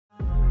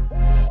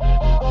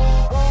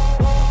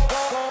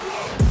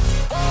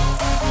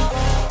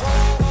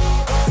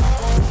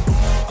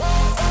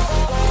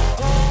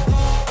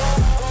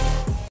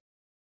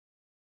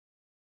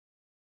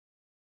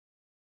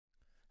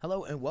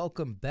Hello and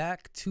welcome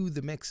back to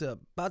the mix-up.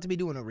 About to be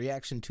doing a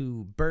reaction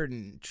to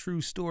Burden,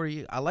 True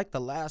Story. I like the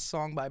last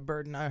song by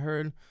Burden I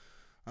heard.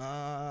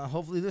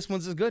 Hopefully this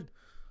one's as good.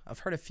 I've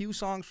heard a few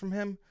songs from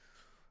him.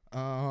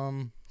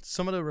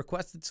 Some of the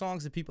requested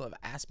songs that people have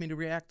asked me to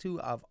react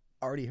to, I've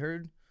already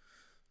heard.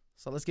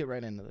 So let's get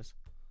right into this.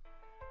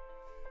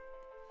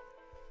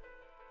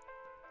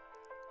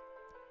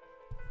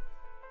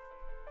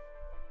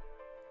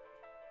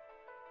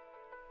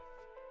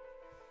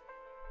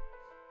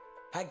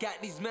 I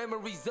got these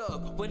memories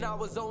of when I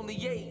was only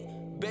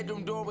 8.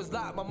 Bedroom door was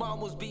locked, my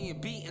mom was being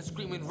beaten,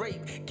 screaming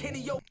rape.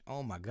 Kenny,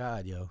 Oh my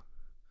God, yo.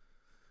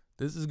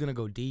 This is gonna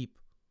go deep.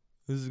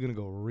 This is gonna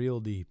go real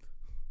deep.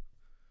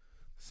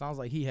 Sounds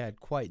like he had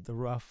quite the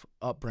rough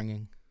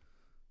upbringing.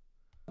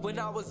 when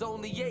I was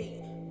only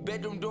 8.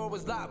 Bedroom door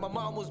was locked, my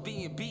mom was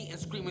being beaten,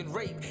 screaming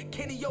rape.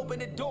 Kenny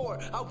opened the door,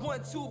 I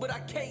want to, but I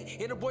can't.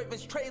 In her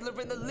boyfriend's trailer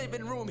in the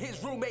living room,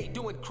 his roommate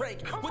doing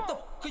crank. What the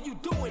f are you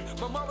doing?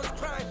 My mom was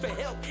crying for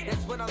help.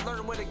 That's when I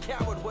learned what a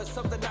coward was,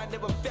 something I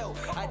never felt.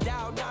 I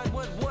dialed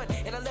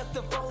 911 and I left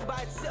the phone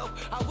by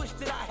itself. I wish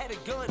that I had a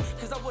gun,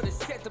 cause I would've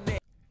sent them there.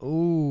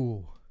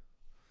 Ooh.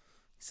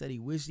 He said he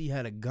wished he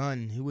had a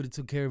gun. He would have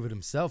took care of it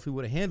himself. He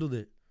would have handled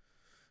it.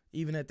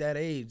 Even at that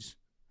age.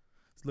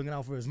 He's looking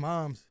out for his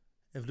moms.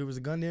 If there was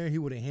a gun there, he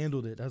would have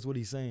handled it. That's what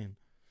he's saying.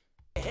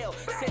 Hell,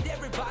 send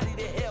everybody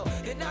to hell.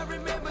 Then I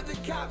remember the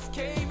cops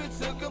came and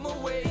took him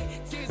away.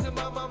 Tears in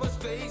my mama's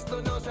face,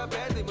 Lord knows how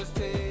bad they must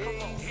taste.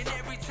 And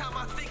every time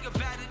I think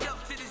about it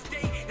up to this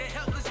day, the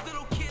helpless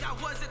little kid I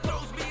was, it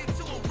throws me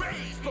into a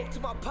rage. Spoke to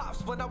my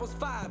pops when I was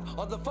 5.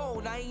 On the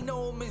phone, I ain't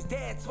know him his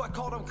dad, so I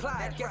called him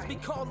Clyde. Guess me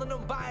calling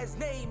him by his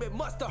name, it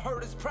must have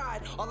hurt his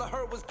pride. All I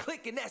heard was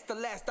click, and that's the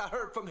last I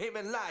heard from him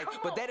in life.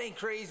 But that ain't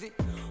crazy.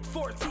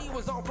 14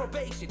 was on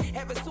probation,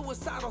 having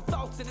suicidal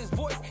thoughts in his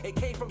voice. It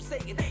came from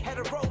Satan. Had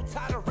a rope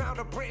tied around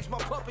a branch my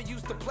puppy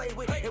used to play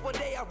with. And one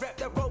day I wrapped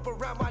that rope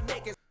around my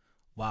neck. And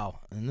Wow.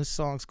 And this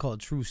song's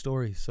called True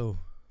Story, so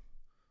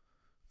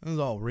this is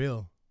all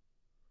real.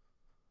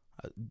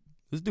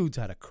 This dude's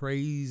had a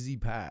crazy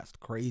past.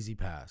 Crazy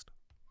past.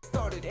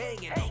 started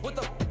hanging. What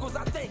the f was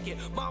I thinking?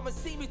 Mama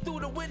see me through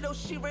the window,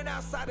 she ran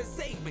outside and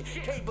saved me.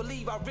 Can't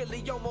believe I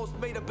really almost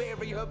made her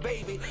bury her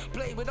baby.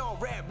 Blame it on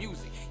rap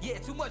music. Yeah,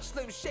 too much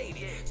Slim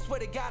Shady. Swear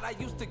to God, I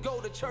used to go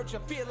to church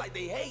and feel like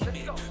they hate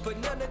me. But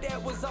none of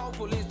that was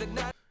awful. Is the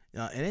night.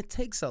 And it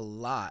takes a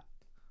lot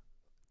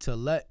to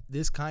let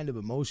this kind of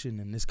emotion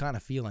and this kind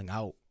of feeling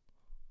out.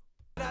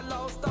 I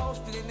lost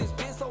Austin and it's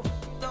been so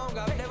long.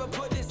 I've never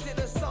put this in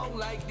a song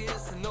like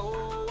this.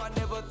 No, I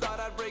never thought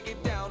I'd break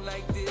it down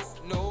like this.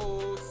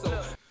 No, so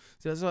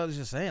See, that's what I was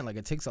just saying. Like,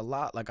 it takes a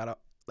lot. Like,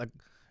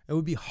 it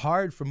would be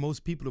hard for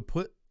most people to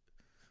put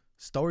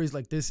stories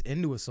like this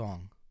into a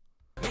song.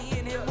 me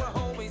and him were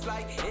homies,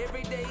 like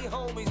everyday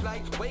homies,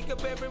 like wake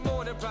up every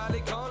morning,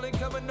 probably calling,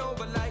 coming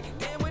over, like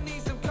damn, we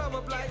need some come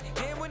up, like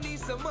damn, we need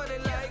some money,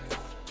 like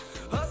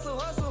hustle,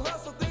 hustle,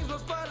 hustle. Things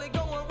was finally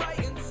going right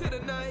into the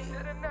night.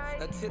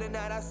 Until the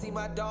night I see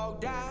my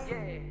dog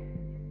die.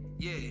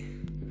 Yeah,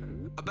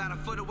 about a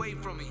foot away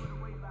from me.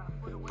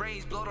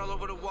 Brains blowed all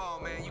over the wall,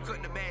 man. You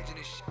couldn't imagine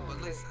this shit,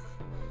 but listen.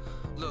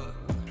 Look,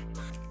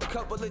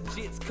 couple of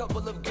jits,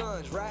 couple of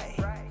guns, right?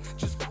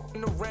 Just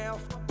f***ing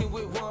around, f***ing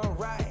with one,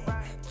 right?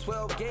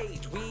 12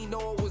 gauge, we ain't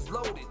know it was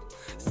loaded.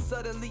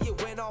 Suddenly it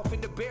went off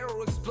and the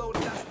barrel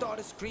exploded. I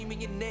started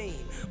screaming your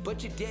name,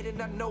 but you're dead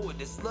and I know it.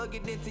 The slug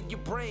it into your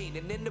brain,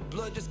 and then the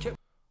blood just kept.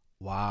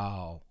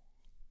 Wow.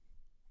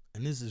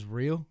 And this is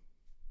real?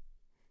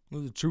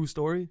 This is a true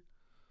story?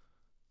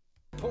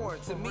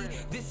 Pouring. To me,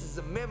 this is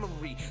a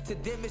memory. To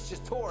them, it's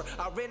just horror.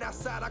 I ran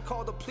outside, I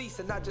called the police,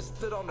 and I just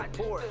stood on the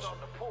porch.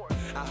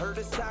 I heard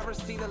the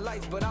sirens, seen the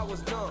lights, but I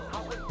was numb.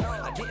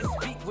 I didn't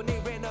speak when they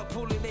ran up,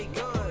 pulling their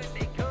guns.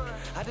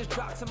 I just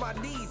dropped to my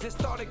knees and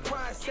started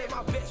crying. Said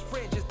my best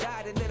friend just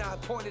died, and then I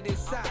pointed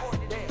inside.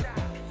 Damn.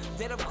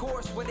 Then, of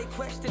course, when they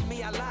questioned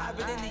me, I lied.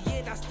 But in the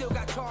end, I still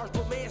got charged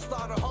with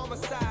manslaughter,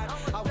 homicide.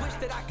 I wish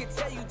that I could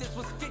tell you this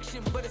was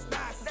fiction, but it's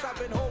not. Since I've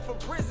been home from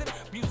prison,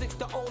 music's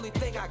the only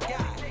thing I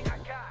got.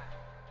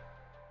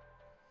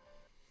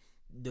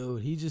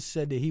 Dude, he just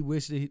said that he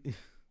wished that he...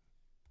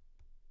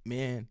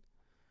 Man,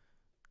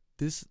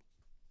 this...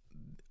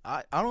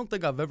 I don't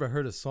think I've ever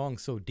heard a song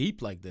so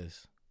deep like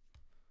this.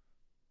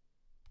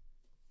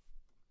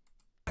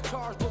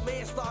 Charged with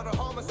manslaughter,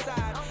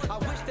 homicide. I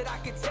wish that I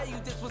could tell you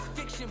this was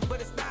fiction,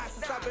 but it's not.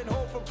 Since I've been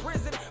home from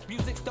prison,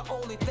 music's the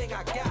only thing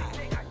I got.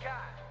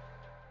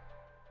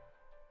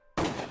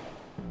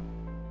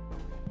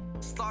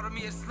 Slaughter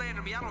me and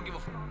slander me, I don't give a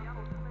f.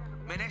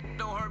 Man, that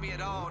don't hurt me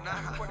at all,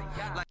 nah.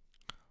 Like,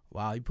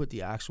 Wow, he put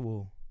the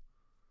actual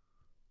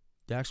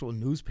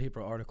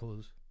newspaper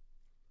articles.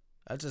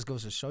 That just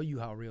goes to show you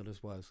how real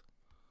this was.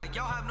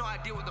 y'all have no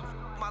idea what the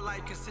f my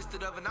life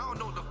consisted of, and I don't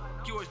know what the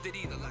f yours did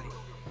either. Like,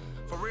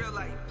 for real,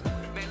 like,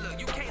 man, look,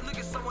 you can't look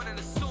at someone and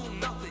assume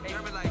nothing. You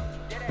hear me? Like,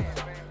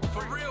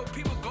 for real,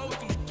 people go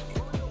through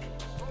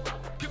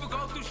shit. People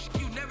go through shit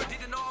you never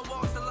did in all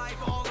walks of life,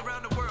 all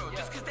around the world.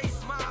 Just 'cause they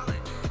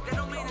smiling, that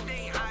don't mean that they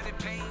ain't hiding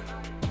pain.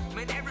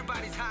 Man,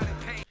 everybody's hiding.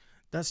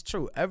 That's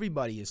true.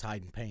 Everybody is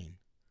hiding pain.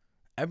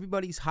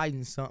 Everybody's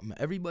hiding something.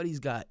 Everybody's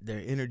got their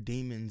inner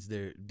demons,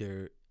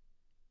 their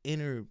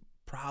inner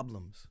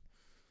problems.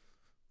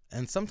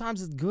 And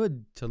sometimes it's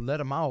good to let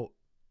them out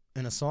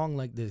in a song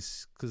like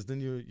this, because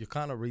then you're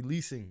kind of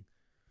releasing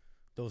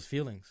those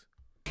feelings.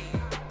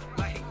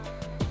 Like,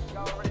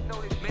 y'all already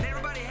know this. Man,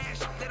 everybody has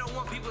shit they don't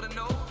want people to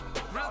know.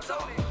 Real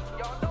talk.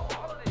 Y'all know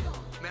all of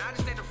this. Man, I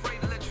just ain't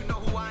afraid to let you know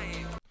who I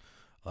am.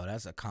 Oh,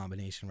 that's a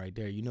combination right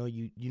there. You know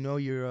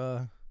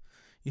you're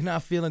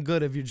not feeling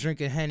good if you're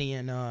drinking Henny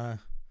and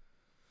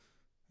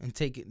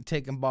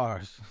taking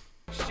bars.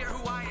 Share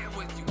who I am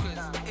with you,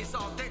 cause it's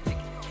authentic.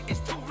 It's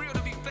too real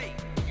to be fake.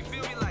 You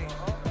feel me? Like,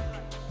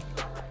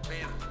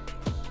 man,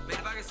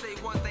 if I can say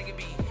one thing, it'd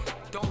be,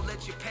 don't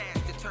let your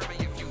past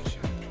determine your future.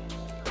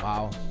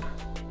 Wow.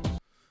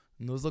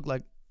 And those looks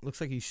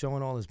like he's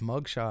showing all his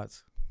mug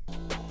shots.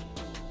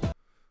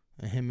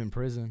 And him in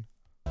prison.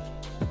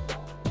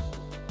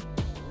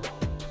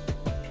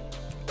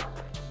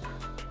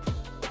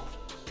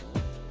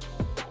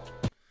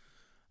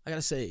 I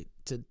gotta say,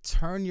 to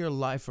turn your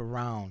life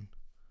around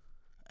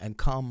and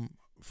come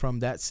from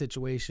that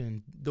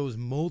situation, those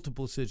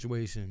multiple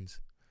situations,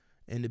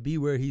 and to be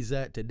where he's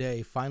at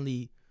today,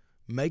 finally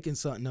making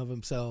something of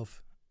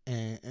himself,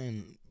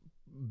 and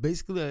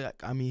basically,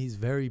 I mean, he's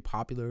very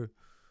popular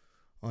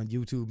on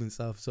YouTube and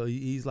stuff, so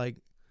he's like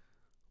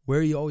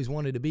where he always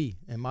wanted to be.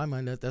 In my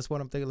mind, that's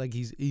what I'm thinking. Like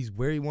he's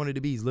where he wanted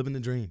to be. He's living the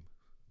dream.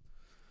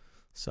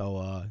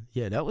 So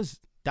yeah, that was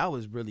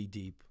really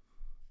deep.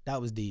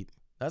 That was deep.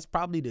 That's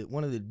probably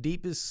one of the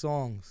deepest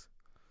songs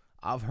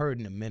I've heard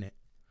in a minute.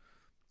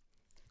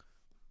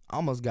 I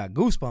almost got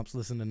goosebumps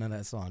listening to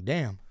that song.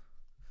 Damn.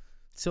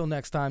 Till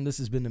next time, this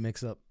has been The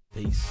Mix Up.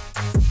 Peace.